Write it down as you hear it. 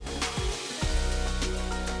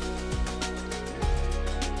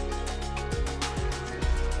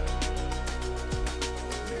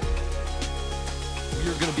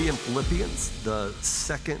going to be in Philippians, the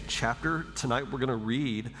second chapter. Tonight we're going to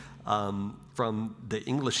read from the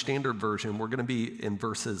English Standard Version. We're going to be in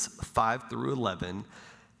verses 5 through 11.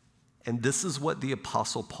 And this is what the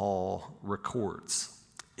Apostle Paul records.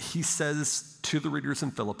 He says to the readers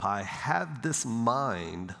in Philippi, "Have this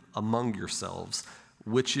mind among yourselves,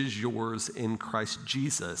 which is yours in Christ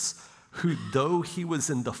Jesus, who though he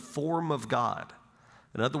was in the form of God,"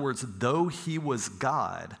 in other words, though he was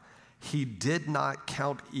God, he did not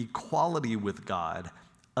count equality with God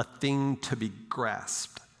a thing to be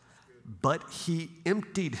grasped, but he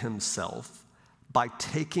emptied himself by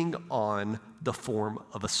taking on the form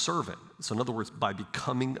of a servant. So in other words, by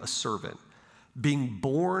becoming a servant, being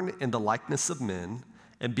born in the likeness of men,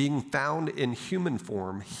 and being found in human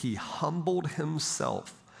form, he humbled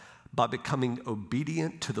himself by becoming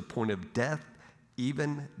obedient to the point of death,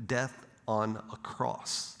 even death on a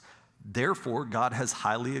cross. Therefore, God has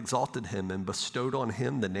highly exalted him and bestowed on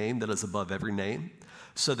him the name that is above every name,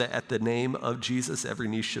 so that at the name of Jesus every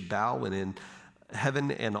knee should bow, and in heaven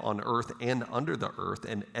and on earth and under the earth,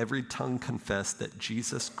 and every tongue confess that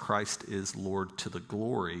Jesus Christ is Lord, to the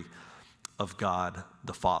glory of God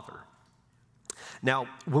the Father. Now,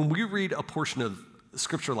 when we read a portion of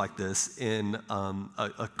scripture like this in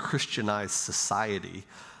a Christianized society,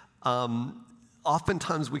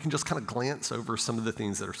 oftentimes we can just kind of glance over some of the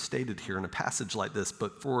things that are stated here in a passage like this.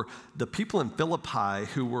 But for the people in Philippi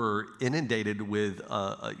who were inundated with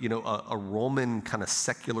a Roman kind of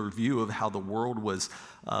secular view of how the world was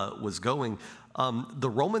going, the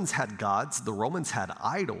Romans had gods, the Romans had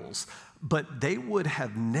idols, but they would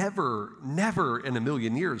have never in a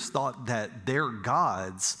million years thought that their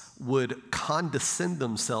gods would condescend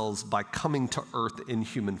themselves by coming to earth in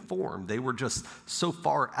human form. They were just so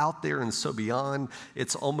far out there and so beyond.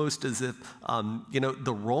 It's almost as if,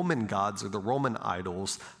 the Roman gods or the Roman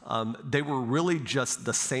idols, they were really just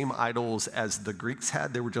the same idols as the Greeks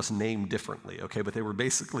had. They were just named differently, okay? But they were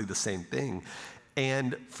basically the same thing.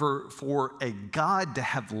 And for a God to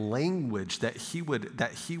have language that he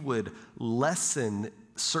would lessen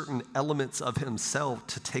certain elements of himself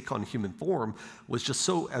to take on human form was just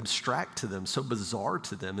so abstract to them, so bizarre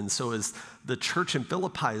to them. And so as the church in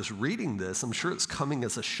Philippi is reading this, I'm sure it's coming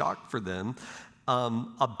as a shock for them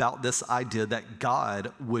about this idea that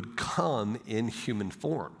God would come in human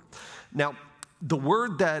form. Now, the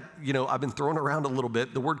word that, I've been throwing around a little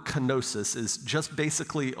bit, the word kenosis is just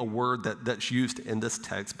basically a word that's used in this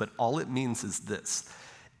text, but all it means is this.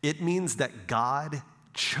 It means that God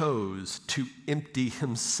chose to empty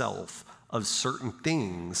himself of certain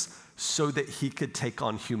things so that he could take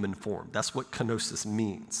on human form. That's what kenosis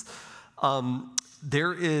means.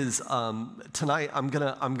 There is, tonight I'm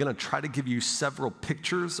gonna try to give you several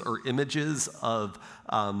pictures or images of,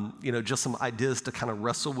 just some ideas to kind of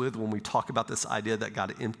wrestle with when we talk about this idea that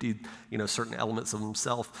God emptied, certain elements of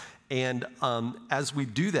himself. And as we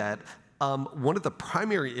do that, one of the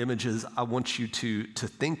primary images I want you to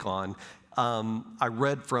think on, I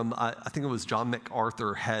read from, I think it was John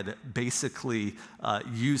MacArthur had basically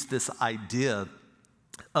used this idea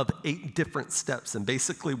of 8 different steps. And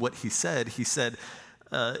basically what he said,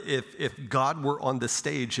 if God were on this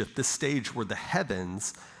stage, if this stage were the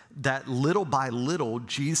heavens, that little by little,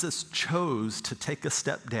 Jesus chose to take a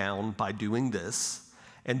step down by doing this.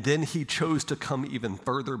 And then he chose to come even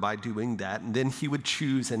further by doing that. And then he would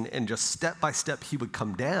choose and just step by step, he would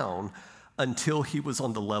come down until he was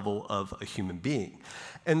on the level of a human being.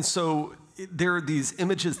 And so there are these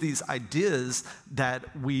images, these ideas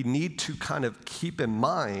that we need to kind of keep in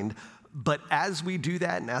mind. But as we do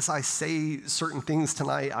that, and as I say certain things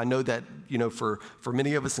tonight, I know that, for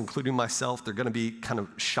many of us, including myself, they're going to be kind of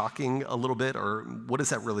shocking a little bit, or what does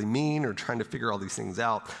that really mean, or trying to figure all these things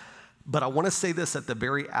out. But I want to say this at the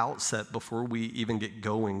very outset before we even get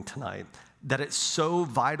going tonight, that it's so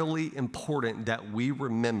vitally important that we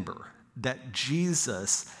remember that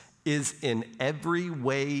Jesus is in every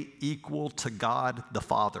way equal to God the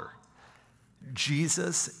Father.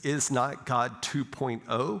 Jesus is not God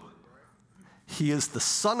 2.0. He is the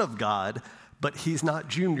Son of God, but he's not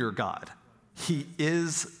junior God. He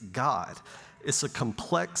is God. It's a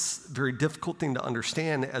complex, very difficult thing to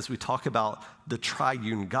understand as we talk about the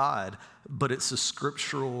triune God, but it's a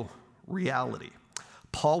scriptural reality.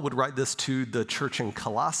 Paul would write this to the church in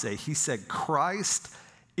Colossae. He said, Christ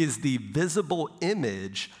is the visible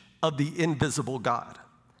image of the invisible God.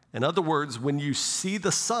 In other words, when you see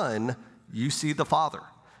the Son, you see the Father.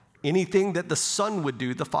 Anything that the Son would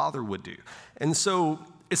do, the Father would do. And so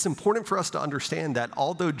it's important for us to understand that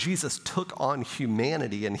although Jesus took on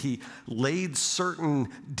humanity and he laid certain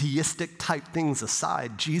deistic type things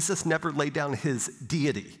aside, Jesus never laid down his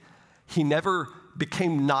deity. He never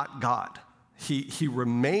became not God. He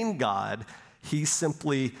remained God. He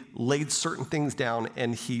simply laid certain things down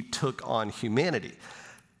and he took on humanity.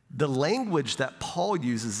 The language that Paul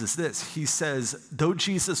uses is this. He says, though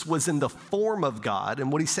Jesus was in the form of God,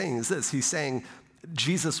 and what he's saying is this. He's saying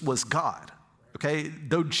Jesus was God, okay?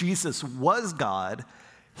 Though Jesus was God,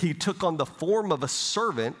 he took on the form of a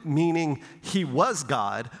servant, meaning he was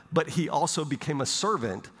God, but he also became a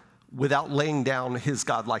servant without laying down his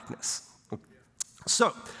godlikeness.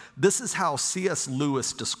 So this is how C.S.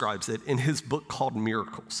 Lewis describes it in his book called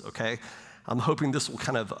Miracles, okay? I'm hoping this will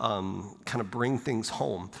kind of bring things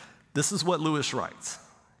home. This is what Lewis writes.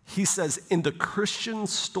 He says, in the Christian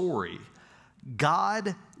story,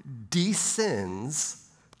 God descends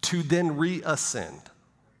to then reascend.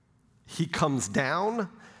 He comes down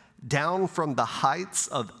from the heights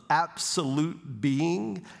of absolute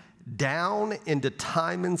being, down into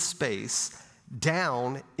time and space,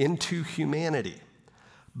 down into humanity.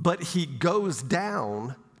 But he goes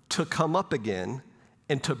down to come up again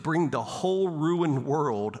and to bring the whole ruined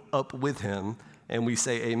world up with him, and we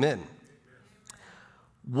say amen.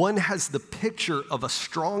 One has the picture of a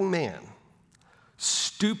strong man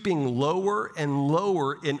stooping lower and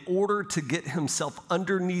lower in order to get himself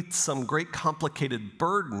underneath some great complicated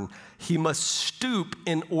burden. He must stoop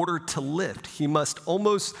in order to lift. He must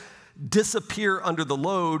almost disappear under the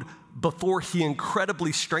load before he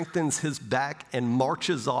incredibly strengthens his back and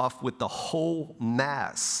marches off with the whole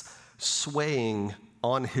mass swaying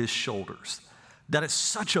on his shoulders. That is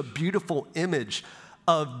such a beautiful image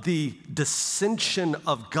of the descension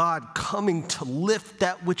of God coming to lift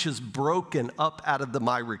that which is broken up out of the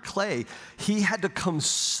miry clay. He had to come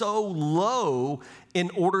so low in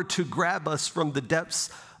order to grab us from the depths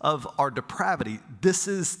of our depravity. This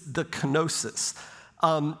is the kenosis.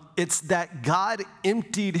 It's that God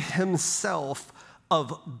emptied himself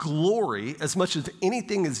of glory as much as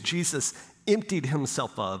anything as Jesus emptied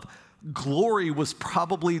himself of. Glory was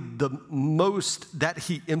probably the most that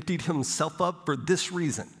he emptied himself of for this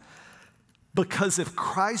reason. Because if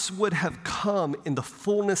Christ would have come in the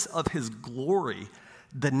fullness of his glory,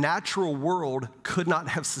 the natural world could not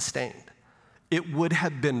have sustained. It would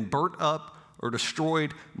have been burnt up or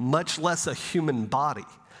destroyed, much less a human body.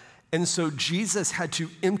 And so Jesus had to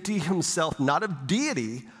empty himself, not of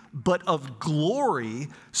deity, but of glory,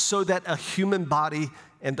 so that a human body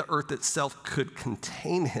and the earth itself could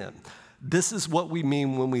contain him. This is what we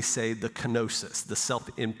mean when we say the kenosis, the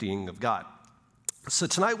self-emptying of God. So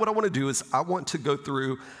tonight what I want to do is I want to go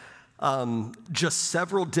through just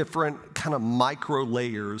several different kind of micro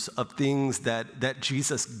layers of things that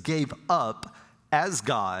Jesus gave up as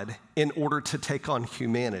God in order to take on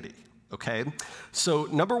humanity. Okay, so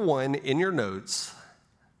number one, in your notes,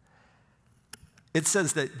 it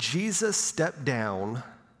says that Jesus stepped down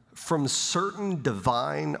from certain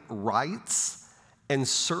divine rights and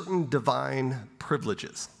certain divine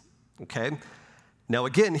privileges, okay? Now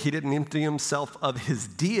again, he didn't empty himself of his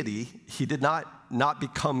deity. He did not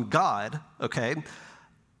become God, okay?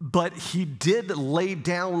 But he did lay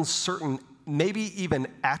down certain, maybe even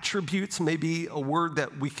attributes, maybe a word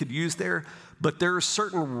that we could use there, but there are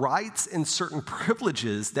certain rights and certain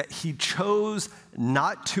privileges that he chose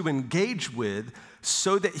not to engage with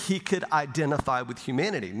so that he could identify with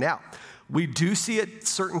humanity. Now, we do see at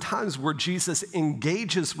certain times where Jesus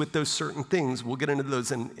engages with those certain things. We'll get into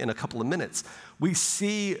those in a couple of minutes. We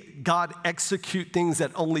see God execute things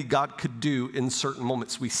that only God could do in certain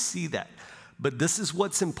moments. We see that. But this is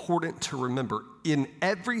what's important to remember. In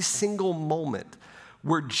every single moment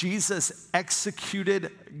where Jesus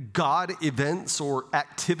executed God events or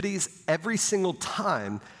activities, every single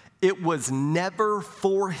time, it was never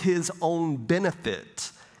for his own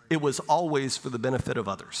benefit. It was always for the benefit of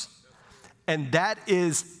others. And that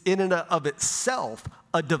is in and of itself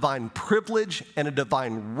a divine privilege and a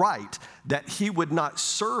divine right that he would not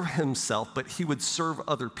serve himself, but he would serve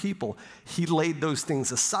other people. He laid those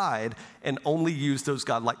things aside and only used those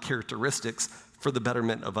godlike characteristics for the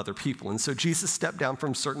betterment of other people. And so Jesus stepped down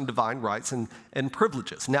from certain divine rights and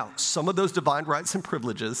privileges. Now, some of those divine rights and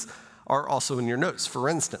privileges are also in your notes. For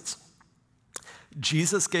instance,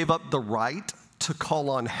 Jesus gave up the right to call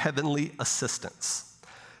on heavenly assistance.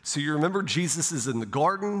 So you remember Jesus is in the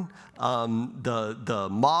garden, the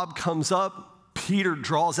mob comes up, Peter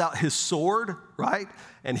draws out his sword, right?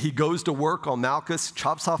 And he goes to work on Malchus,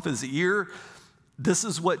 chops off his ear. This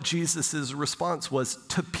is what Jesus' response was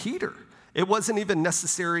to Peter. It wasn't even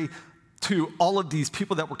necessary to all of these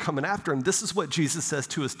people that were coming after him. This is what Jesus says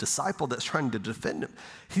to his disciple that's trying to defend him.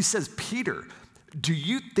 He says, Peter, do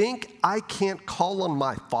you think I can't call on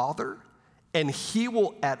my Father and he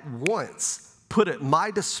will at once put at my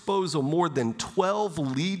disposal more than 12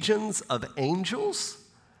 legions of angels?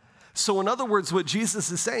 So in other words, what Jesus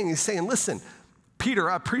is saying, he's saying, listen, Peter,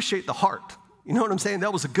 I appreciate the heart. You know what I'm saying?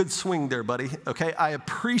 That was a good swing there, buddy. Okay, I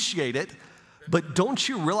appreciate it. But don't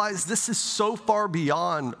you realize this is so far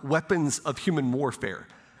beyond weapons of human warfare?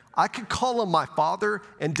 I could call on my Father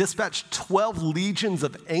and dispatch 12 legions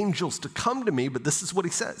of angels to come to me, but this is what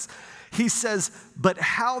he says. He says, but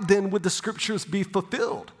how then would the scriptures be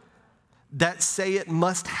fulfilled that say it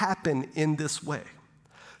must happen in this way?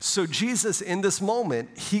 So Jesus, in this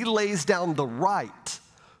moment, he lays down the right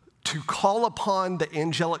to call upon the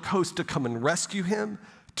angelic host to come and rescue him,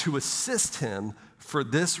 to assist him for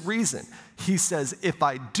this reason. He says, if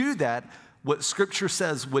I do that, what Scripture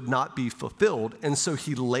says would not be fulfilled. And so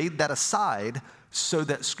he laid that aside so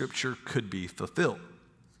that Scripture could be fulfilled.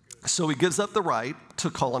 So he gives up the right to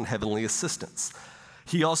call on heavenly assistance.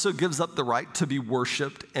 He also gives up the right to be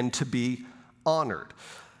worshiped and to be honored.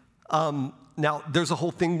 Now, there's a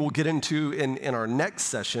whole thing we'll get into in our next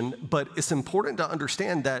session, but it's important to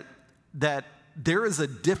understand that there is a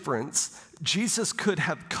difference. Jesus could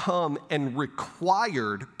have come and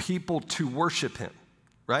required people to worship him,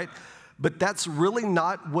 right? But that's really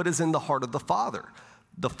not what is in the heart of the Father.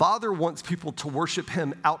 The Father wants people to worship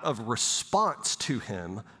him out of response to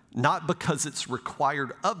him, not because it's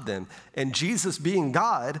required of them. And Jesus, being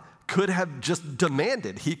God, could have just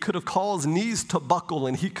demanded. He could have caused knees to buckle,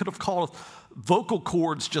 and he could have caused vocal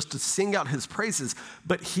cords just to sing out his praises.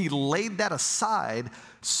 But he laid that aside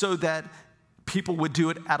so that people would do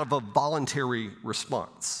it out of a voluntary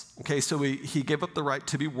response. Okay, so he gave up the right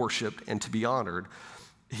to be worshiped and to be honored.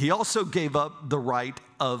 He also gave up the right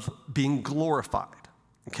of being glorified.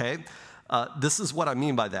 Okay, this is what I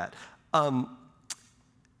mean by that.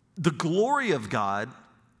 The glory of God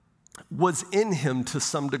was in him to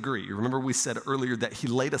some degree. You remember we said earlier that he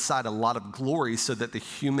laid aside a lot of glory so that the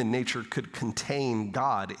human nature could contain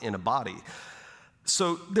God in a body.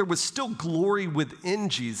 So there was still glory within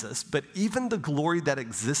Jesus, but even the glory that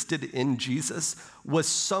existed in Jesus was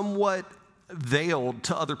somewhat veiled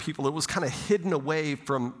to other people. It was kind of hidden away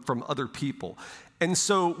from other people. And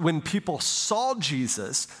so when people saw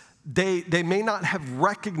Jesus, they may not have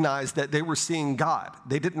recognized that they were seeing God.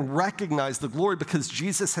 They didn't recognize the glory because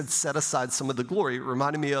Jesus had set aside some of the glory. It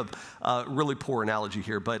reminded me of a really poor analogy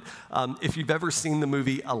here, but if you've ever seen the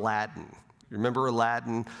movie Aladdin, you remember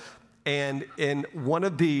Aladdin? And in one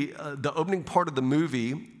of the opening part of the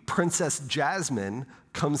movie, Princess Jasmine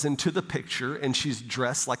comes into the picture and she's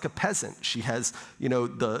dressed like a peasant. She has,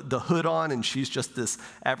 the hood on and she's just this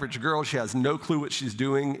average girl. She has no clue what she's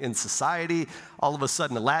doing in society. All of a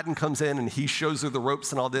sudden, Aladdin comes in and he shows her the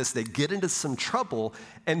ropes and all this. They get into some trouble.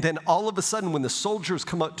 And then all of a sudden, when the soldiers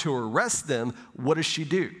come up to arrest them, what does she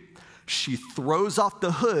do? She throws off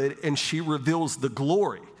the hood and she reveals the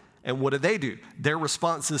glory. And what do? Their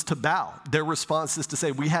response is to bow. Their response is to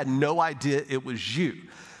say, we had no idea it was you.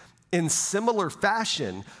 In similar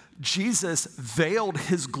fashion, Jesus veiled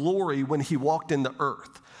his glory when he walked in the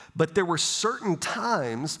earth. But there were certain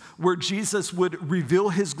times where Jesus would reveal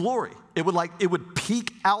his glory. It would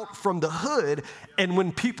peek out from the hood, and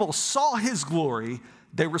when people saw his glory,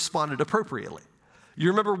 they responded appropriately. You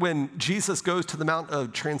remember when Jesus goes to the Mount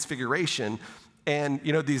of Transfiguration, and,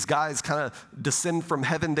 these guys kind of descend from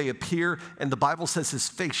heaven, they appear, and the Bible says his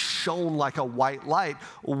face shone like a white light.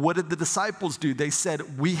 What did the disciples do? They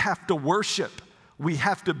said, we have to worship. We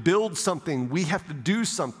have to build something. We have to do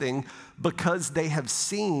something because they have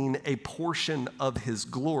seen a portion of his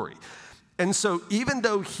glory. And so even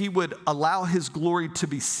though he would allow his glory to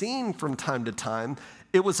be seen from time to time,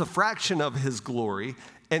 it was a fraction of his glory,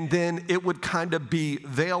 and then it would kind of be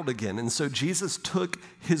veiled again. And so Jesus took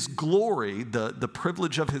his glory, the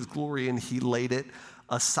privilege of his glory, and he laid it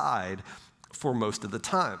aside for most of the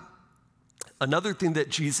time. Another thing that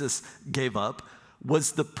Jesus gave up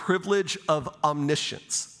was the privilege of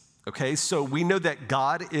omniscience. Okay, so we know that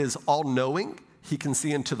God is all-knowing. He can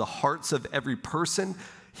see into the hearts of every person.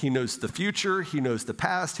 He knows the future. He knows the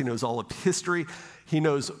past. He knows all of history. He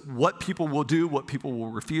knows what people will do, what people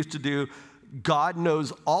will refuse to do. God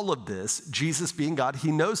knows all of this. Jesus being God,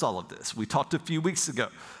 he knows all of this. We talked a few weeks ago.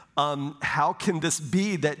 How can this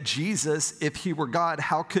be that Jesus, if he were God,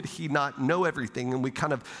 how could he not know everything? And we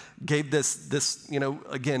kind of gave this,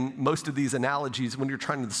 again, most of these analogies, when you're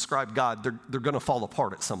trying to describe God, they're going to fall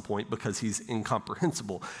apart at some point because he's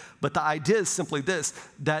incomprehensible. But the idea is simply this,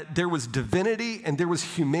 that there was divinity and there was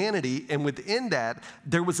humanity, and within that,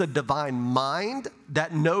 there was a divine mind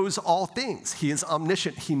that knows all things. He is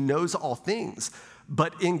omniscient. He knows all things.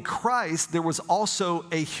 But in Christ, there was also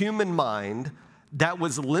a human mind that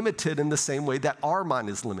was limited in the same way that our mind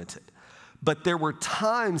is limited. But there were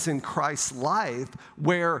times in Christ's life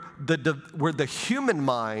where the human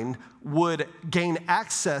mind would gain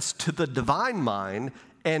access to the divine mind,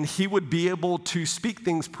 and he would be able to speak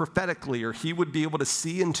things prophetically, or he would be able to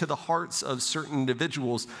see into the hearts of certain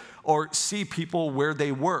individuals or see people where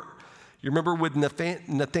they were. You remember with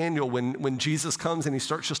Nathaniel, when Jesus comes and he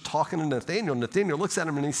starts just talking to Nathaniel, Nathaniel looks at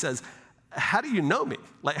him and he says, how do you know me?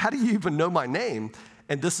 Like, how do you even know my name?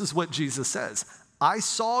 And this is what Jesus says: I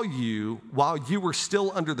saw you while you were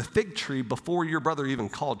still under the fig tree before your brother even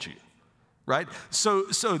called you, right? So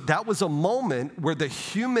that was a moment where the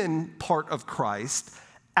human part of Christ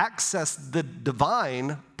accessed the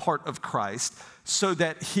divine part of Christ so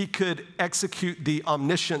that he could execute the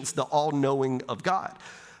omniscience, the all-knowing of God.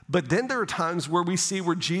 But then there are times where we see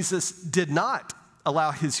where Jesus did not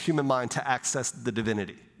allow his human mind to access the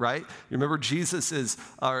divinity, right? You remember Jesus is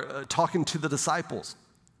talking to the disciples.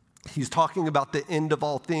 He's talking about the end of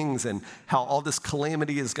all things and how all this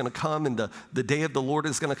calamity is going to come and the day of the Lord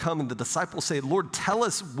is going to come. And the disciples say, Lord, tell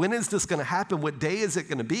us, when is this going to happen? What day is it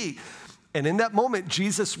going to be? And in that moment,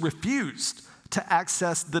 Jesus refused to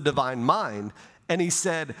access the divine mind. And he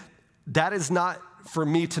said, that is not for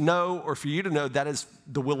me to know or for you to know. That is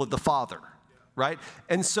the will of the Father, right?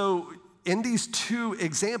 And so in these two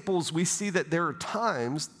examples, we see that there are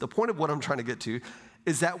times, the point of what I'm trying to get to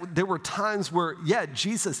is that there were times where,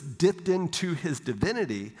 Jesus dipped into his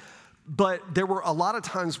divinity, but there were a lot of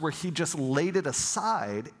times where he just laid it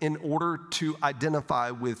aside in order to identify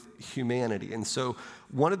with humanity. And so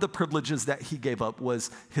one of the privileges that he gave up was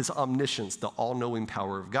his omniscience, the all-knowing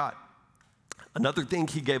power of God. Another thing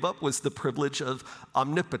he gave up was the privilege of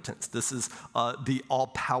omnipotence. This is the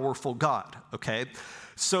all-powerful God, okay?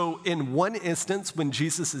 So in one instance, when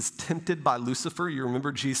Jesus is tempted by Lucifer, you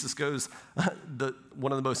remember Jesus goes,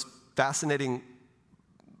 one of the most fascinating,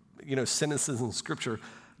 sentences in Scripture,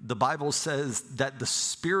 the Bible says that the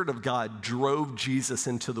Spirit of God drove Jesus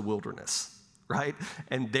into the wilderness, right?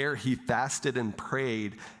 And there he fasted and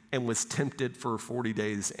prayed and was tempted for 40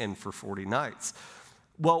 days and for 40 nights.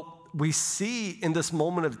 Well, we see in this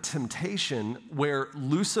moment of temptation where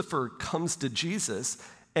Lucifer comes to Jesus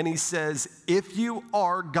and he says, if you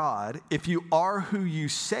are God, if you are who you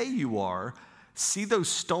say you are, see those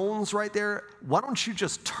stones right there? Why don't you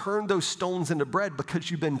just turn those stones into bread, because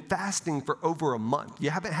you've been fasting for over a month.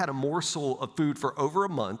 You haven't had a morsel of food for over a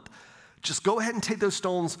month. Just go ahead and take those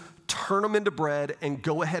stones, turn them into bread, and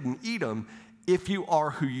go ahead and eat them if you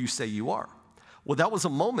are who you say you are. Well, that was a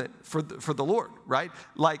moment for the Lord, right?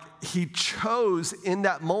 Like, he chose in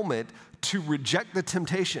that moment to reject the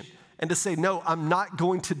temptation and to say, no, I'm not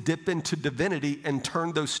going to dip into divinity and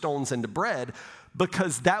turn those stones into bread,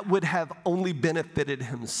 because that would have only benefited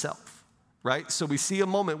himself, right? So we see a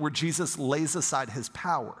moment where Jesus lays aside his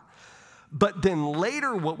power. But then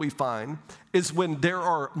later what we find is when there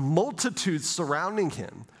are multitudes surrounding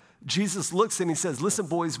him, Jesus looks and he says, listen,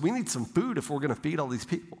 boys, we need some food if we're going to feed all these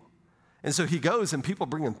people. And so he goes and people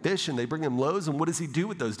bring him fish and they bring him loaves. And what does he do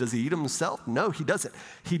with those? Does he eat them himself? No, he doesn't.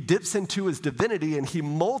 He dips into his divinity and he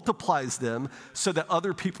multiplies them so that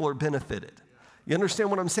other people are benefited. You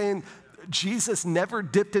understand what I'm saying? Jesus never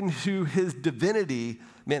dipped into his divinity.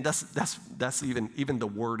 Man, that's even the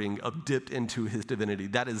wording of dipped into his divinity.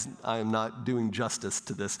 That is, I am not doing justice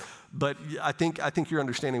to this. But I think you're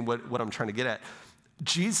understanding what I'm trying to get at.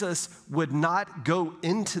 Jesus would not go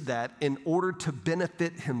into that in order to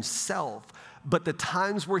benefit himself, but the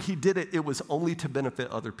times where he did it, it was only to benefit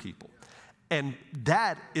other people. And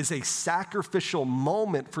that is a sacrificial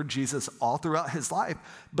moment for Jesus all throughout his life,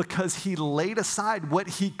 because he laid aside what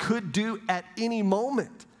he could do at any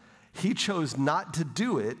moment. He chose not to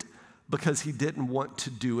do it because he didn't want to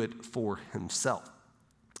do it for himself.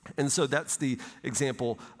 And so that's the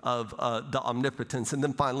example of the omnipotence. And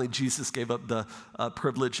then finally, Jesus gave up the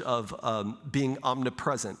privilege of being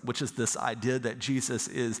omnipresent, which is this idea that Jesus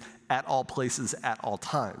is at all places at all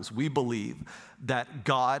times. We believe that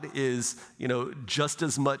God is, just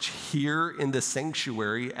as much here in the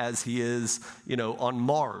sanctuary as he is, on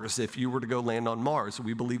Mars. If you were to go land on Mars,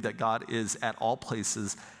 we believe that God is at all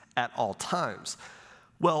places at all times.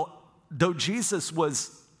 Well, though Jesus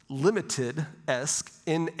was limited-esque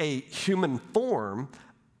in a human form,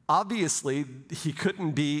 obviously he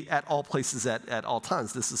couldn't be at all places at all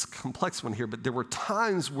times. This is a complex one here, but there were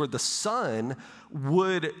times where the Son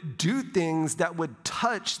would do things that would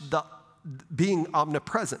touch the being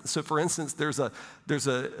omnipresent. So for instance, there's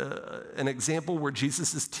an example where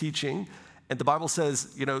Jesus is teaching, and the Bible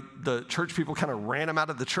says, the church people kind of ran him out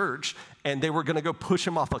of the church and they were going to go push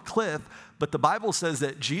him off a cliff. But the Bible says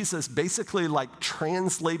that Jesus basically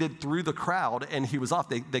translated through the crowd and he was off.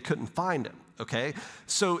 They couldn't find him, okay?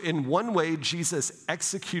 So in one way, Jesus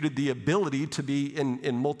executed the ability to be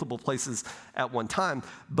in multiple places at one time,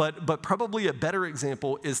 but probably a better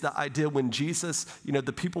example is the idea when Jesus,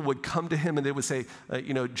 the people would come to him and they would say,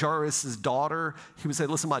 Jairus' daughter, he would say,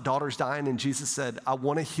 listen, my daughter's dying, and Jesus said, I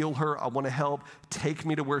want to heal her, I want to help, take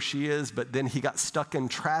me to where she is, but then he got stuck in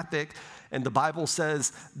traffic, and the Bible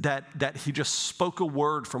says that he just spoke a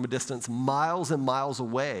word from a distance, miles and miles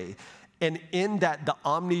away. And in that, the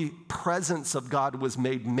omnipresence of God was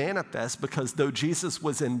made manifest, because though Jesus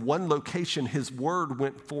was in one location, his word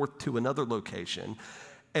went forth to another location.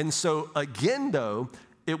 And so again, though,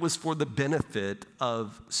 it was for the benefit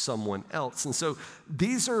of someone else. And so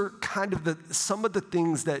these are kind of some of the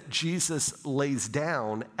things that Jesus lays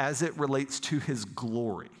down as it relates to his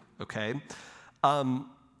glory, okay?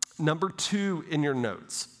 Number 2 in your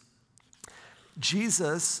notes,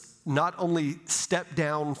 Jesus not only stepped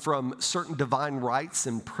down from certain divine rights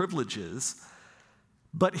and privileges,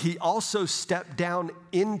 but he also stepped down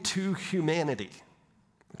into humanity.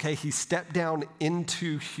 Okay, he stepped down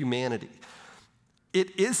into humanity.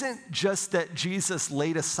 It isn't just that Jesus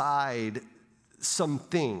laid aside some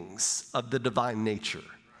things of the divine nature,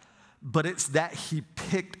 but it's that he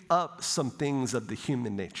picked up some things of the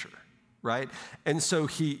human nature, right? And so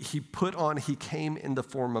he came in the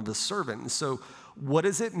form of a servant. And so what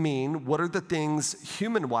does it mean? What are the things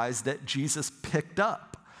human-wise that Jesus picked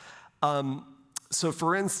up? So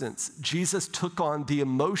for instance, Jesus took on the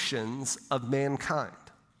emotions of mankind.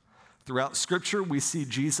 Throughout Scripture, we see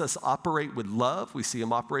Jesus operate with love. We see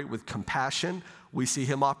him operate with compassion. We see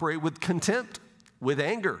him operate with contempt, with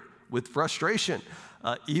anger, with frustration.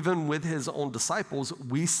 Even with his own disciples,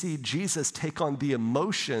 we see Jesus take on the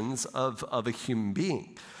emotions of a human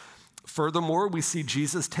being. Furthermore, we see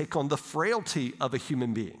Jesus take on the frailty of a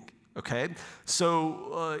human being, okay?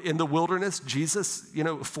 So in the wilderness, Jesus,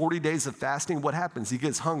 40 days of fasting, what happens? He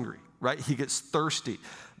gets hungry, right? He gets thirsty.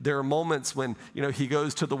 There are moments when, he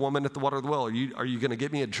goes to the woman at the water of the well. Are you going to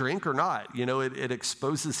get me a drink or not? It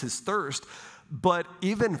exposes his thirst. But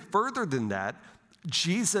even further than that,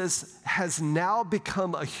 Jesus has now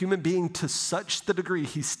become a human being to such the degree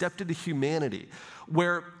he stepped into humanity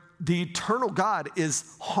where the eternal God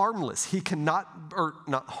is harmless. He cannot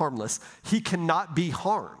be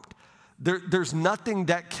harmed. There's nothing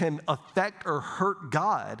that can affect or hurt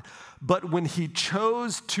God. But when he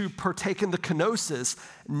chose to partake in the kenosis,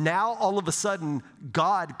 now all of a sudden,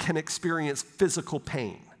 God can experience physical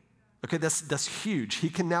pain. Okay, that's huge.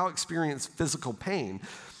 He can now experience physical pain.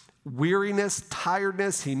 Weariness,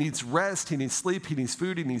 tiredness, he needs rest, he needs sleep, he needs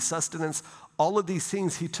food, he needs sustenance. All of these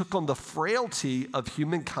things, he took on the frailty of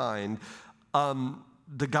humankind.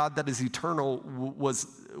 The God that is eternal was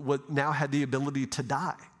now had the ability to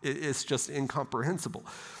die. It's just incomprehensible.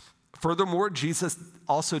 Furthermore, Jesus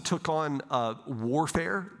also took on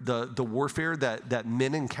warfare, the warfare that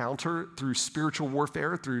men encounter through spiritual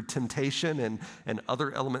warfare, through temptation and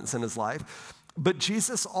other elements in his life. But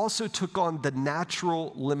Jesus also took on the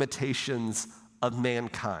natural limitations of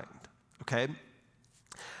mankind, okay?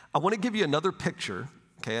 I want to give you another picture,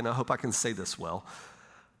 okay, and I hope I can say this well.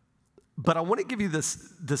 But I want to give you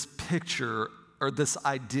this picture or this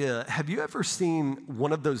idea. Have you ever seen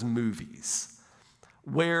one of those movies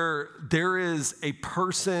where there is a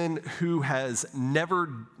person who has never,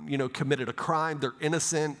 committed a crime? They're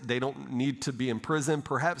innocent. They don't need to be in prison.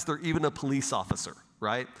 Perhaps they're even a police officer,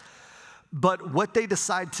 right? But what they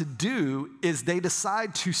decide to do is they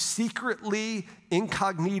decide to secretly,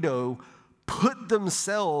 incognito, put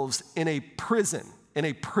themselves in a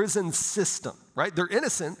prison system, right? They're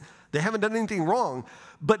innocent. They haven't done anything wrong,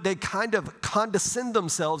 but they kind of condescend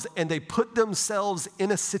themselves and they put themselves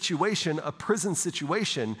in a situation, a prison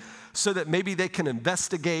situation, so that maybe they can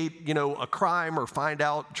investigate, a crime or find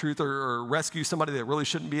out truth or rescue somebody that really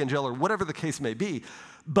shouldn't be in jail or whatever the case may be.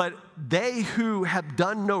 But they who have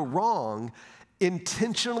done no wrong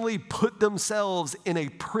intentionally put themselves in a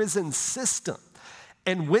prison system.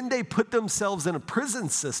 And when they put themselves in a prison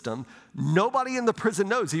system, nobody in the prison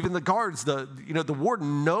knows, even the guards, the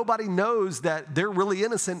warden, nobody knows that they're really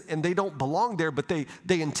innocent and they don't belong there, but they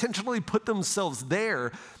intentionally put themselves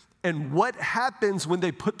there. And what happens when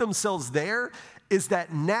they put themselves there is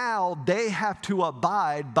that now they have to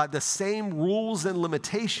abide by the same rules and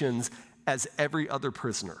limitations as every other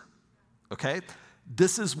prisoner, okay?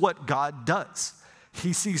 This is what God does.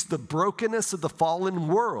 He sees the brokenness of the fallen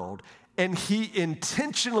world, and he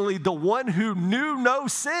intentionally, the one who knew no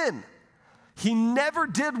sin, he never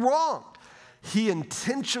did wrong, he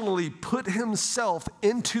intentionally put himself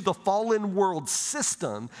into the fallen world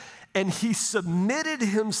system, and he submitted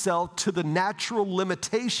himself to the natural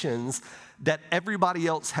limitations that everybody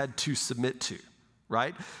else had to submit to,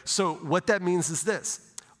 right? So what that means is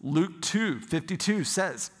this. Luke 2:52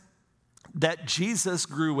 says that Jesus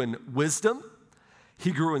grew in wisdom,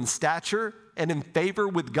 he grew in stature, and in favor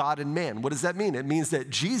with God and man. What does that mean? It means that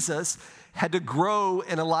Jesus had to grow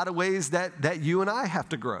in a lot of ways that you and I have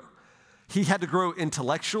to grow. He had to grow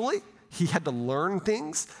intellectually. He had to learn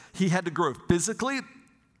things. He had to grow physically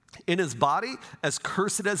in his body. As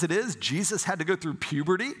cursed as it is, Jesus had to go through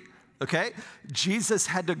puberty, okay? Jesus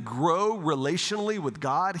had to grow relationally with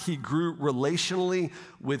God. He grew relationally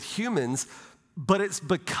with humans. But it's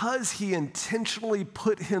because he intentionally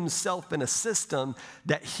put himself in a system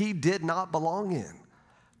that he did not belong in.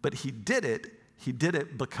 But he did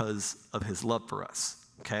it because of his love for us.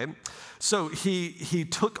 Okay, so he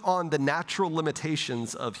took on the natural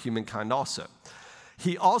limitations of humankind also.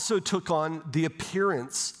 He also took on the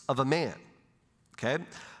appearance of a man. Okay,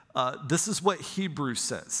 this is what Hebrews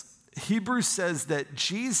says. Hebrews says that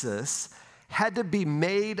Jesus had to be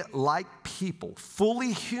made like people,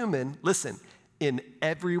 fully human, listen, in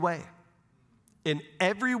every way. In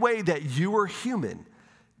every way that you are human,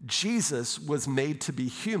 Jesus was made to be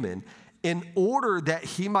human in order that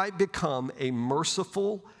he might become a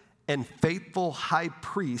merciful and faithful high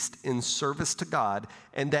priest in service to God,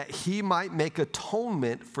 and that he might make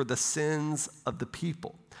atonement for the sins of the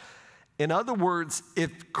people. In other words,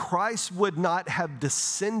 if Christ would not have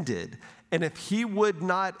descended, and if he would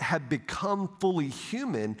not have become fully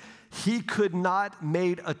human, he could not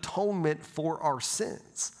made atonement for our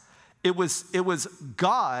sins. It was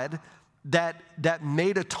God that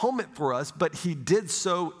made atonement for us, but he did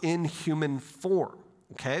so in human form,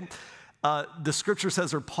 okay? The scripture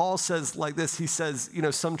says, or Paul says like this, he says,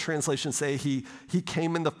 some translations say he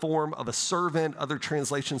came in the form of a servant. Other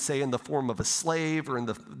translations say in the form of a slave or in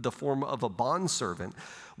the form of a bondservant.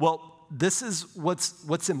 Well, this is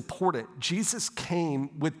what's important. Jesus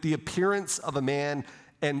came with the appearance of a man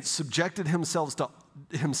and subjected himself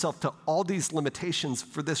to all these limitations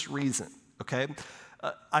for this reason, okay?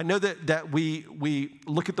 I know that we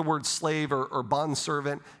look at the word slave or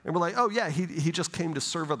bondservant and we're like, oh yeah, he just came to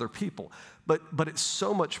serve other people. But it's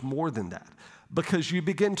so much more than that, because you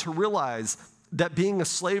begin to realize that being a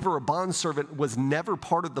slave or a bondservant was never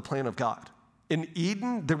part of the plan of God. In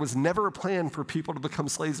Eden, there was never a plan for people to become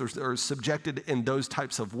slaves or subjected in those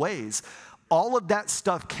types of ways. All of that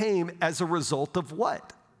stuff came as a result of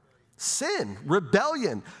what? Sin,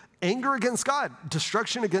 rebellion, anger against God,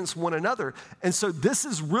 destruction against one another. And so this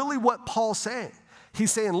is really what Paul's saying.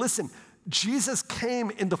 He's saying, listen, Jesus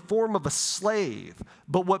came in the form of a slave.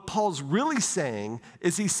 But what Paul's really saying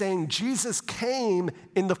is he's saying Jesus came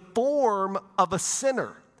in the form of a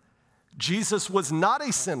sinner. Jesus was not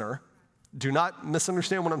a sinner. Do not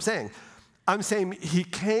misunderstand what I'm saying. I'm saying he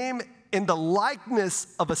came in the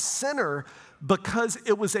likeness of a sinner because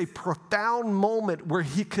it was a profound moment where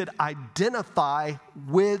he could identify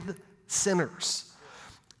with sinners.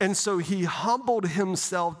 And so he humbled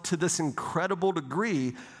himself to this incredible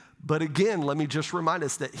degree. But again, let me just remind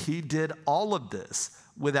us that he did all of this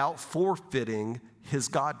without forfeiting his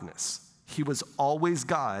godness. He was always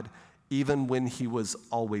God, even when he was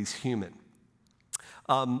always human.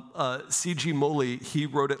 C.G. Moley, he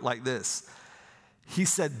wrote it like this. He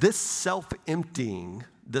said, this self-emptying,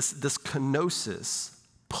 this kenosis,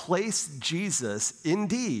 placed Jesus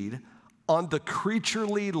indeed on the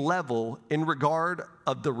creaturely level in regard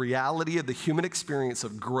of the reality of the human experience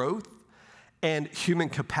of growth and human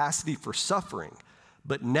capacity for suffering,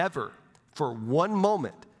 but never for one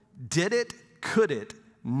moment could it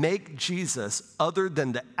make Jesus other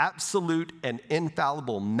than the absolute and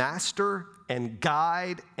infallible master and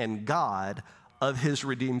guide and God of his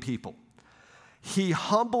redeemed people. He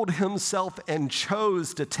humbled himself and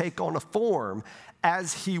chose to take on a form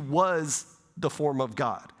as he was the form of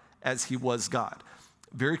God, as he was God.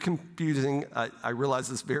 Very confusing. I realize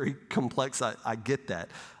it's very complex. I get that.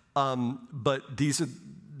 But this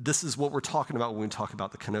is what we're talking about when we talk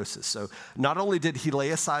about the kenosis. So not only did he lay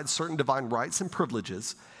aside certain divine rights and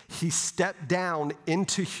privileges, he stepped down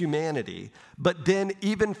into humanity. But then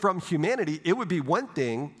even from humanity, it would be one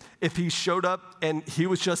thing if he showed up and he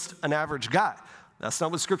was just an average guy. That's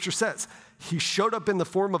not what Scripture says. He showed up in the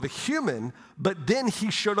form of a human, but then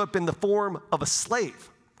he showed up in the form of a slave.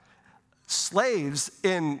 Slaves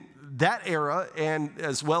in that era, and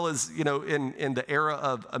as well as in the era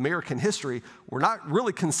of American history, were not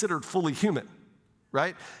really considered fully human,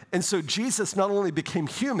 right? And so Jesus not only became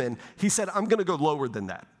human, he said, I'm going to go lower than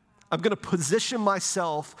that. I'm going to position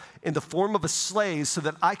myself in the form of a slave so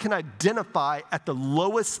that I can identify at the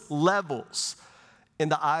lowest levels in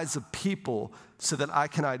the eyes of people so that I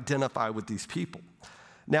can identify with these people.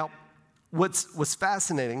 Now, what's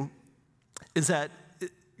fascinating is that,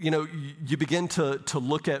 you begin to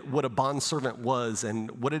look at what a bondservant was and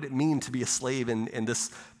what did it mean to be a slave in this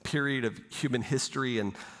period of human history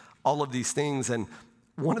and all of these things. And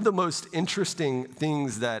one of the most interesting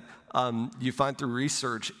things that you find through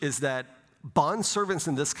research is that bondservants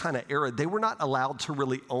in this kind of era, they were not allowed to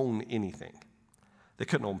really own anything. They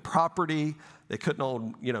couldn't own property. They couldn't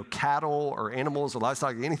own, cattle or animals or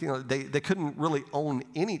livestock, anything. They couldn't really own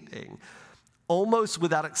anything. Almost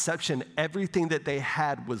without exception, everything that they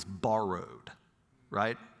had was borrowed,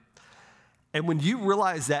 right? And when you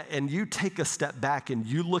realize that and you take a step back and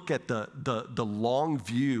you look at the long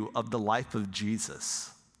view of the life of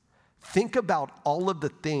Jesus, think about all of the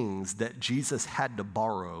things that Jesus had to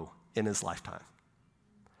borrow in his lifetime.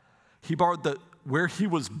 He borrowed where he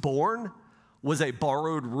was born was a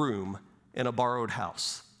borrowed room in a borrowed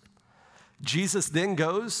house. Jesus then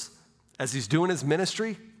goes, as he's doing his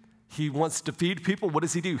ministry, he wants to feed people. What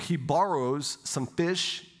does he do? He borrows some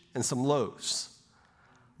fish and some loaves.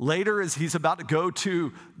 Later, as he's about to go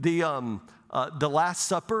to the Last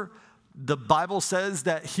Supper, the Bible says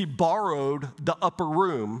that he borrowed the upper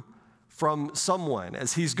room from someone.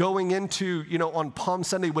 As he's going into, on Palm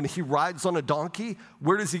Sunday, when he rides on a donkey,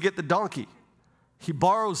 where does he get the donkey? He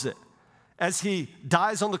borrows it. As he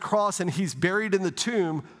dies on the cross and he's buried in the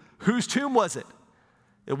tomb, whose tomb was it?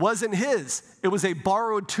 It wasn't his. It was a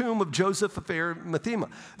borrowed tomb of Joseph of Arimathea.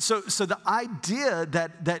 So the idea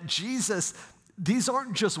that Jesus, these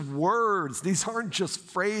aren't just words. These aren't just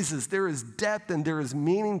phrases. There is depth and there is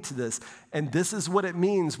meaning to this. And this is what it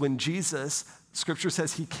means when Jesus, Scripture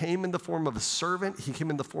says, he came in the form of a servant. He came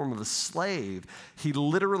in the form of a slave. He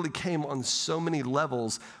literally came on so many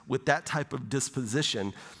levels with that type of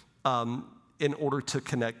disposition in order to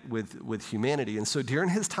connect with humanity. And so during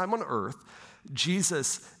his time on earth,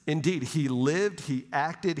 Jesus, indeed, he lived, he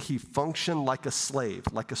acted, he functioned like a slave,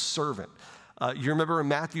 like a servant. You remember in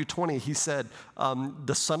Matthew 20, he said,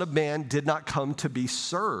 the Son of Man did not come to be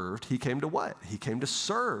served. He came to what? He came to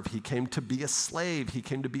serve. He came to be a slave. He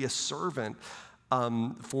came to be a servant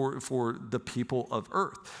for the people of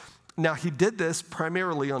earth. Now, he did this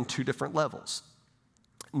primarily on two different levels.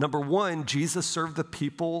 Number one, Jesus served the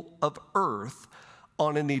people of earth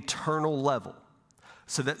on an eternal level.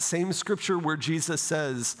 So that same scripture where Jesus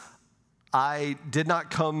says, I did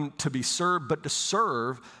not come to be served, but to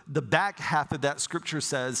serve, the back half of that scripture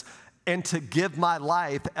says, and to give my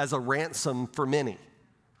life as a ransom for many,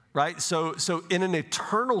 right? So in an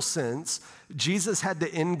eternal sense, Jesus had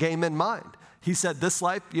the end game in mind. He said this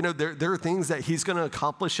life, there are things that he's going to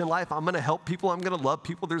accomplish in life. I'm going to help people. I'm going to love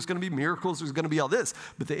people. There's going to be miracles. There's going to be all this.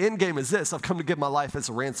 But the end game is this. I've come to give my life as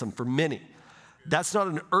a ransom for many. That's not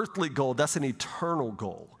an earthly goal, that's an eternal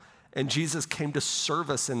goal. And Jesus came to serve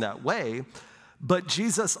us in that way, but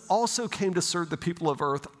Jesus also came to serve the people of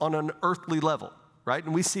earth on an earthly level, right?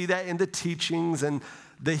 And we see that in the teachings and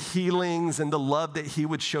the healings and the love that he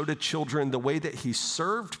would show to children, the way that he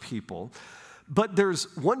served people. But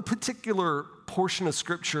there's one particular portion of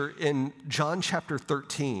scripture in John chapter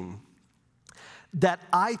 13 that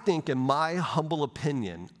I think, in my humble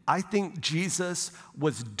opinion, I think Jesus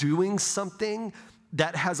was doing something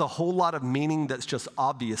that has a whole lot of meaning that's just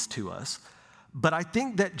obvious to us. But I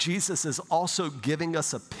think that Jesus is also giving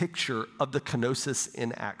us a picture of the kenosis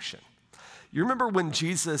in action. You remember when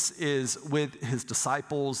Jesus is with his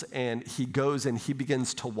disciples and he goes and he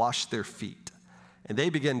begins to wash their feet. And they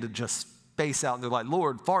begin to just space out and they're like,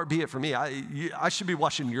 Lord, far be it from me. I should be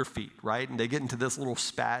washing your feet, right? And they get into this little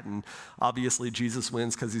spat and obviously Jesus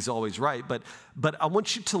wins because he's always right. But I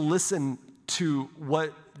want you to listen to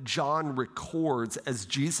what John records as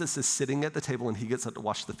Jesus is sitting at the table and he gets up to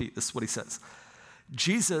wash the feet. This is what he says.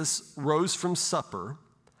 Jesus rose from supper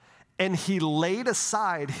and he laid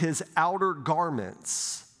aside his outer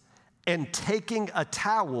garments and taking a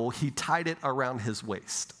towel, he tied it around his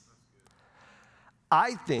waist.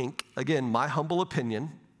 I think, again, my humble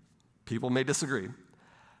opinion, people may disagree,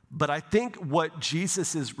 but I think what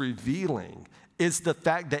Jesus is revealing is the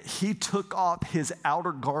fact that he took off his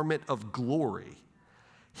outer garment of glory,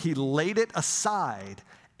 he laid it aside,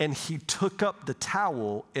 and he took up the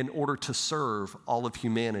towel in order to serve all of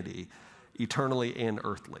humanity, eternally and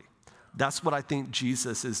earthly. That's what I think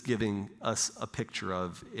Jesus is giving us a picture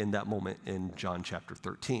of in that moment in John chapter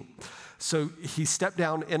 13. So he stepped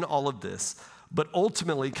down in all of this. But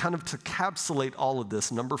ultimately, kind of to encapsulate all of this,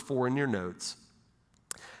 number 4 in your notes,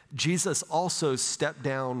 Jesus also stepped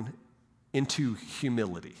down into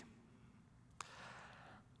humility.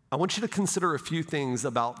 I want you to consider a few things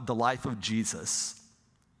about the life of Jesus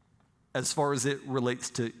as far as it relates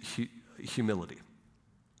to humility.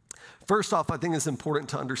 First off, I think it's important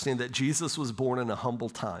to understand that Jesus was born in a humble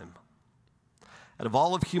time. Out of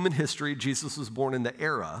all of human history, Jesus was born in the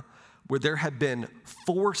era where there had been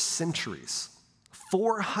 4 centuries,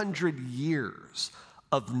 400 years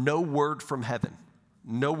of no word from heaven,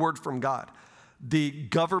 no word from God. The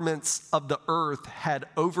governments of the earth had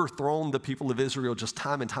overthrown the people of Israel just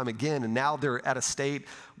time and time again, and now they're at a state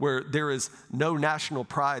where there is no national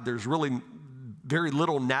pride. There's really very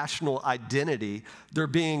little national identity. They're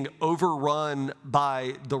being overrun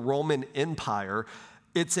by the Roman Empire.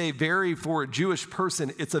 For a Jewish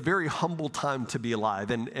person, it's a very humble time to be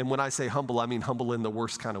alive. And when I say humble, I mean humble in the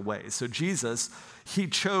worst kind of way. So Jesus, he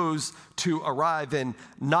chose to arrive in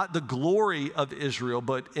not the glory of Israel,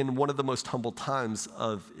 but in one of the most humble times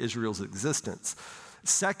of Israel's existence.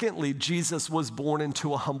 Secondly, Jesus was born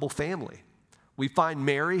into a humble family. We find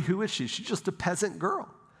Mary, who is she? She's just a peasant girl.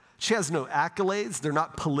 She has no accolades. They're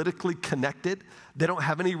not politically connected. They don't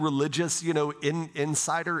have any religious,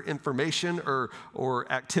 insider information or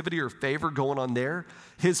activity or favor going on there.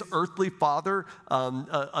 His earthly father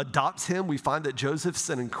adopts him. We find that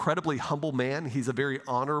Joseph's an incredibly humble man. He's a very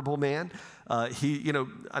honorable man. I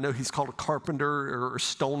know he's called a carpenter or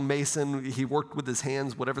stonemason. He worked with his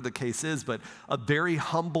hands, whatever the case is, but a very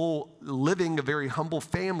humble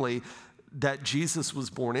family that Jesus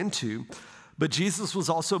was born into. But Jesus was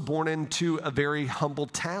also born into a very humble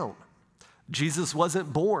town. Jesus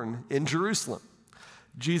wasn't born in Jerusalem.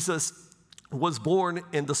 Jesus was born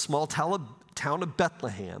in the small town of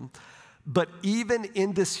Bethlehem. But even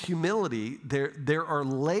in this humility, there are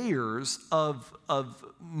layers of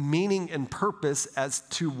meaning and purpose as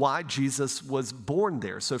to why Jesus was born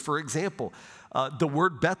there. So for example, the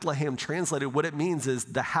word Bethlehem translated, what it means is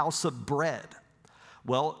the house of bread.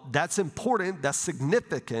 Well, that's important, that's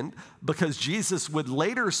significant, because Jesus would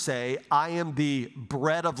later say, I am the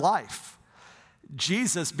bread of life.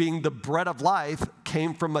 Jesus, being the bread of life,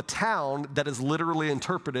 came from a town that is literally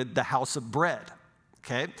interpreted the house of bread,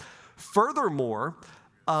 okay? Furthermore,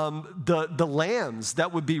 the lambs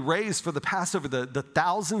that would be raised for the Passover, the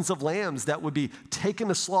thousands of lambs that would be taken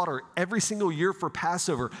to slaughter every single year for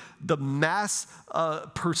Passover, the mass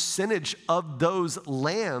percentage of those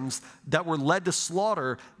lambs that were led to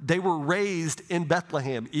slaughter, they were raised in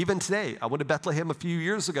Bethlehem. Even today, I went to Bethlehem a few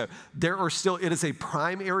years ago. It is a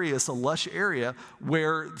prime area, it's a lush area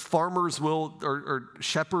where farmers or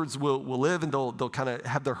shepherds will live, and they'll kind of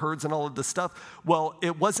have their herds and all of this stuff. Well,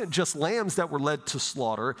 it wasn't just lambs that were led to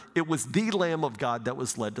slaughter. It was the Lamb of God that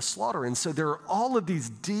was led to slaughter. And so there are all of these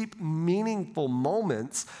deep, meaningful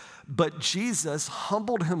moments, but Jesus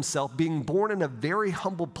humbled himself, being born in a very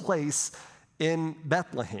humble place in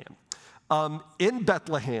Bethlehem. In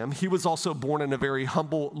Bethlehem, he was also born in a very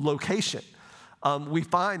humble location. We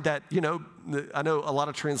find that, I know a lot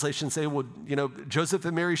of translations say, Joseph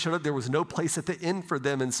and Mary showed up. There was no place at the inn for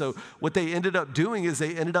them. And so what they ended up doing is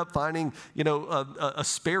they ended up finding, a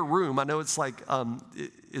spare room. I know it's like,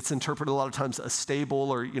 it's interpreted a lot of times a stable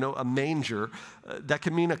or, a manger. That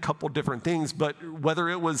can mean a couple different things. But whether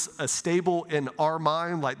it was a stable in our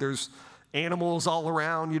mind, like there's animals all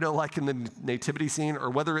around, like in the nativity scene, or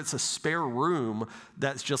whether it's a spare room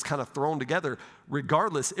that's just kind of thrown together,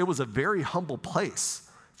 regardless, it was a very humble place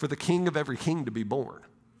for the king of every king to be born,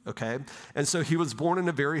 okay? And so he was born in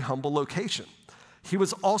a very humble location. He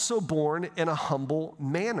was also born in a humble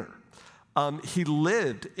manner. He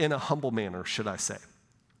lived in a humble manner, should I say.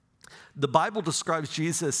 The Bible describes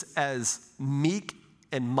Jesus as meek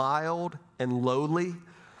and mild and lowly.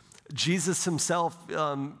 Jesus himself,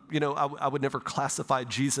 I would never classify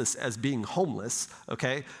Jesus as being homeless,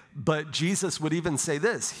 okay? But Jesus would even say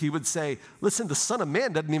this. He would say, listen, the Son of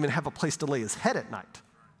Man doesn't even have a place to lay his head at night,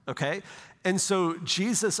 okay? And so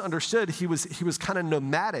Jesus understood he was kind of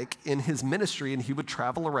nomadic in his ministry, and he would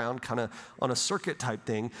travel around kind of on a circuit type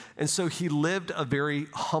thing. And so he lived a very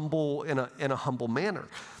humble, in a humble manner.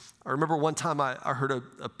 I remember one time I heard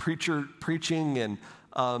a preacher preaching, and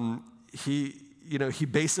he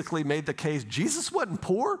basically made the case, Jesus wasn't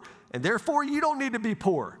poor, and therefore you don't need to be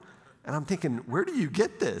poor. And I'm thinking, where do you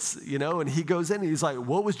get this? And he goes in and he's like,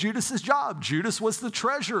 what was Judas's job? Judas was the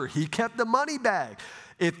treasurer. He kept the money bag.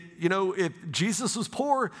 If Jesus was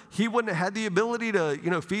poor, he wouldn't have had the ability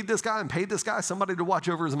to, feed this guy and pay this guy somebody to watch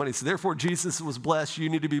over his money. So therefore, Jesus was blessed. You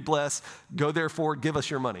need to be blessed. Go therefore, give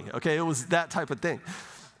us your money. Okay, it was that type of thing.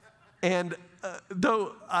 And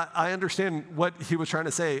though I understand what he was trying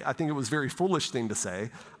to say, I think it was a very foolish thing to say.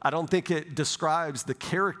 I don't think it describes the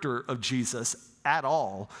character of Jesus at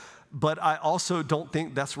all. But I also don't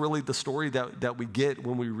think that's really the story that we get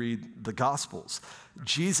when we read the Gospels.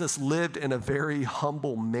 Jesus lived in a very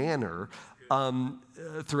humble manner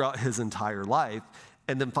throughout his entire life.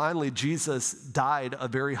 And then finally, Jesus died a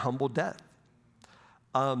very humble death.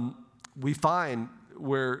 We find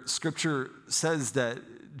where Scripture says that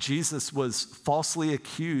Jesus was falsely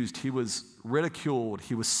accused, he was ridiculed,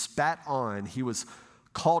 he was spat on, he was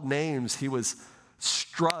called names, he was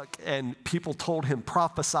struck, and people told him,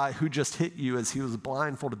 prophesy, who just hit you, as he was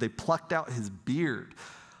blindfolded. They plucked out his beard.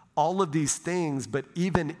 All of these things, but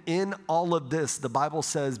even in all of this, the Bible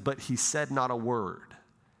says, but he said not a word,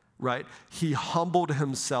 right? He humbled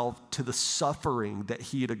himself to the suffering that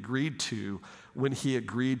he had agreed to when he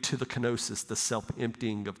agreed to the Kenosis, the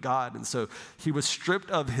self-emptying of God. And so he was stripped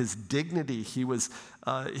of his dignity. He was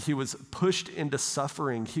pushed into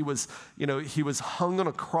suffering. He was hung on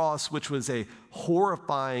a cross, which was a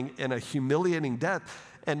horrifying and a humiliating death.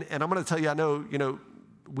 And I'm going to tell you, I know,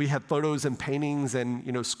 we have photos and paintings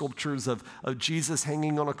and, sculptures of Jesus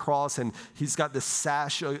hanging on a cross, and he's got this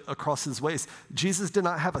sash across his waist. Jesus did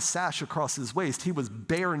not have a sash across his waist. He was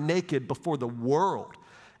bare naked before the world.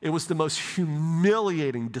 It was the most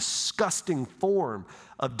humiliating, disgusting form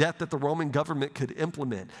of death that the Roman government could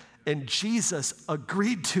implement. And Jesus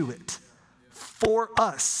agreed to it for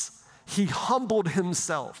us. He humbled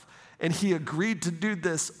himself, and he agreed to do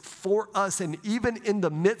this for us. And even in the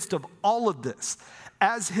midst of all of this,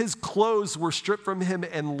 as his clothes were stripped from him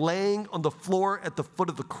and laying on the floor at the foot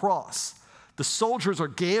of the cross, the soldiers are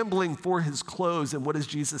gambling for his clothes. And what does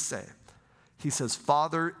Jesus say? He says,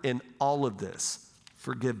 Father, in all of this,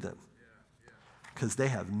 forgive them, because they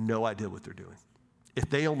have no idea what they're doing. If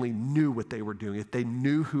they only knew what they were doing, if they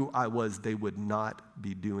knew who I was, they would not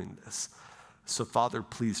be doing this. So Father,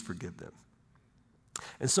 please forgive them.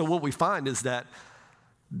 And so what we find is that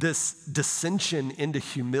this dissension into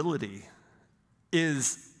humility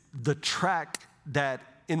is the track that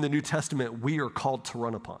in the New Testament we are called to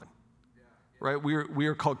run upon, right? We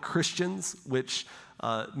are called Christians, which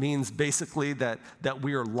means basically that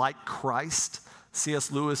we are like Christ.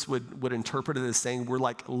 C.S. Lewis would interpret it as saying we're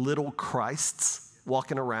like little Christs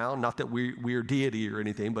walking around, not that we are deity or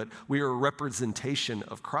anything, but we are a representation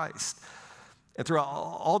of Christ. And throughout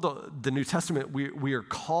all the New Testament, we are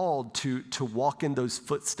called to walk in those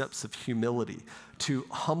footsteps of humility, to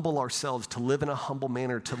humble ourselves, to live in a humble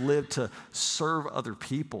manner, to serve other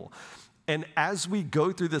people. And as we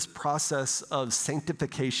go through this process of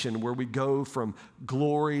sanctification, where we go from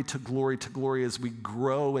glory to glory to glory, as we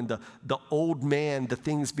grow and the old man, the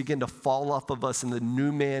things begin to fall off of us, and the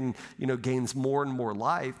new man, gains more and more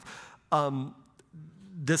life,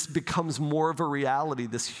 this becomes more of a reality,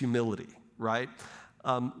 this humility, right?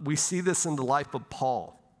 We see this in the life of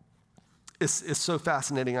Paul. It's so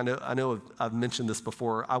fascinating. I know I've mentioned this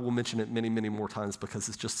before. I will mention it many, many more times because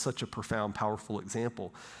it's just such a profound, powerful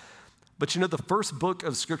example. But the first book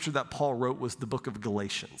of Scripture that Paul wrote was the book of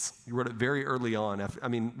Galatians. He wrote it very early on,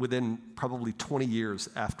 within probably 20 years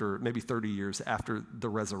after, maybe 30 years after the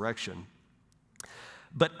resurrection.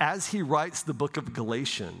 But as he writes the book of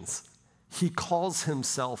Galatians, he calls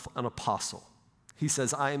himself an apostle. He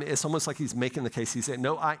says, it's almost like he's making the case. He's saying,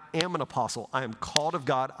 no, I am an apostle. I am called of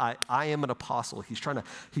God. I am an apostle. He's trying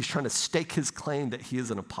to stake his claim that he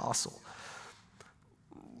is an apostle.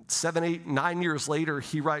 7, 8, 9 years later,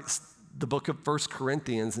 he writes the book of 1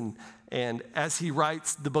 Corinthians. And as he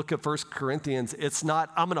writes the book of 1 Corinthians, it's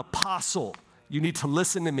not, I'm an apostle. You need to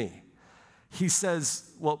listen to me. He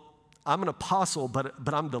says, well, I'm an apostle, but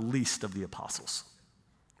I'm the least of the apostles,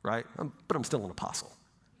 right? But I'm still an apostle,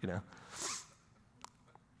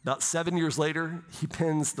 About 7 years later, he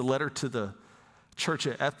pens the letter to the church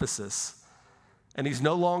at Ephesus, and he's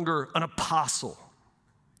no longer an apostle.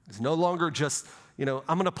 He's no longer just,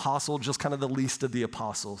 I'm an apostle, just kind of the least of the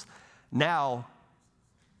apostles. Now,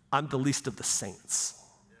 I'm the least of the saints,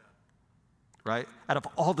 right? Out of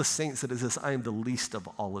all the saints that exist, I am the least of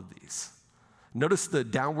all of these. Notice the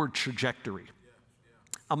downward trajectory.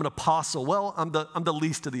 I'm an apostle. Well, I'm the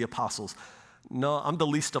least of the apostles. No, I'm the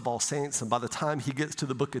least of all saints. And by the time he gets to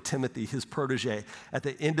the book of Timothy, his protege, at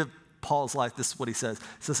the end of Paul's life, this is what he says.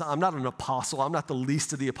 He says, I'm not an apostle. I'm not the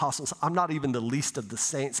least of the apostles. I'm not even the least of the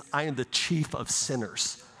saints. I am the chief of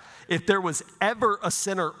sinners. If there was ever a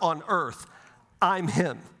sinner on earth, I'm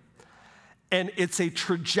him. And it's a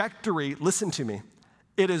trajectory, listen to me.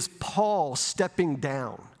 It is Paul stepping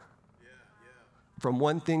down from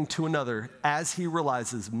one thing to another as he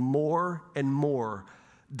realizes more and more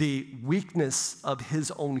the weakness of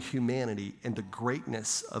his own humanity and the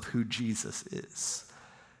greatness of who Jesus is.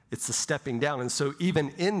 It's a stepping down. And so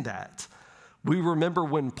even in that, we remember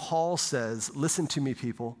when Paul says, listen to me,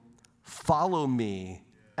 people, follow me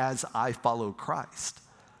as I follow Christ.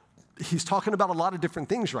 He's talking about a lot of different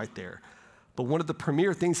things right there. But one of the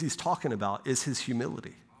premier things he's talking about is his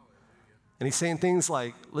humility. And he's saying things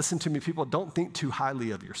like, listen to me, people, don't think too highly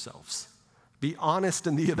of yourselves. Be honest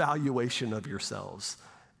in the evaluation of yourselves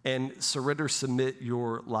and surrender, submit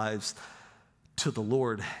your lives to the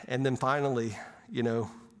Lord. And then finally,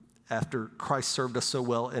 after Christ served us so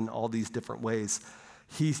well in all these different ways,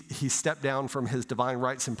 he stepped down from his divine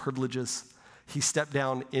rights and privileges. He stepped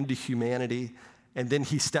down into humanity, and then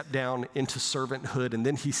he stepped down into servanthood, and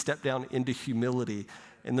then he stepped down into humility.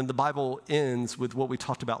 And then the Bible ends with what we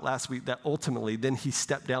talked about last week, that ultimately then he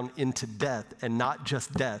stepped down into death, and not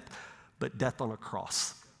just death, but death on a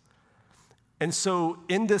cross. And so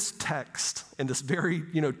in this text, in this very,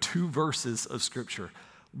 2 verses of Scripture,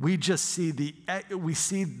 we just see the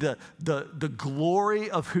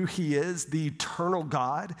glory of who he is, the eternal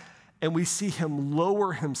God, and we see him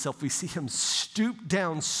lower himself. We see him stoop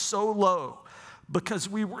down so low because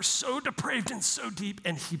we were so depraved and so deep,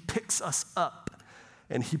 and he picks us up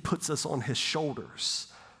and he puts us on his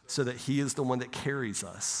shoulders so that he is the one that carries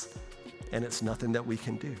us, and it's nothing that we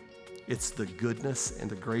can do. It's the goodness and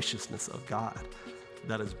the graciousness of God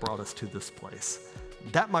that has brought us to this place.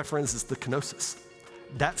 That, my friends, is the kenosis.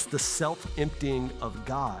 That's the self-emptying of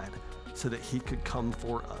God so that he could come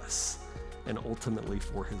for us and ultimately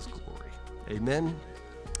for his glory. Amen?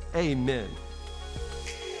 Amen.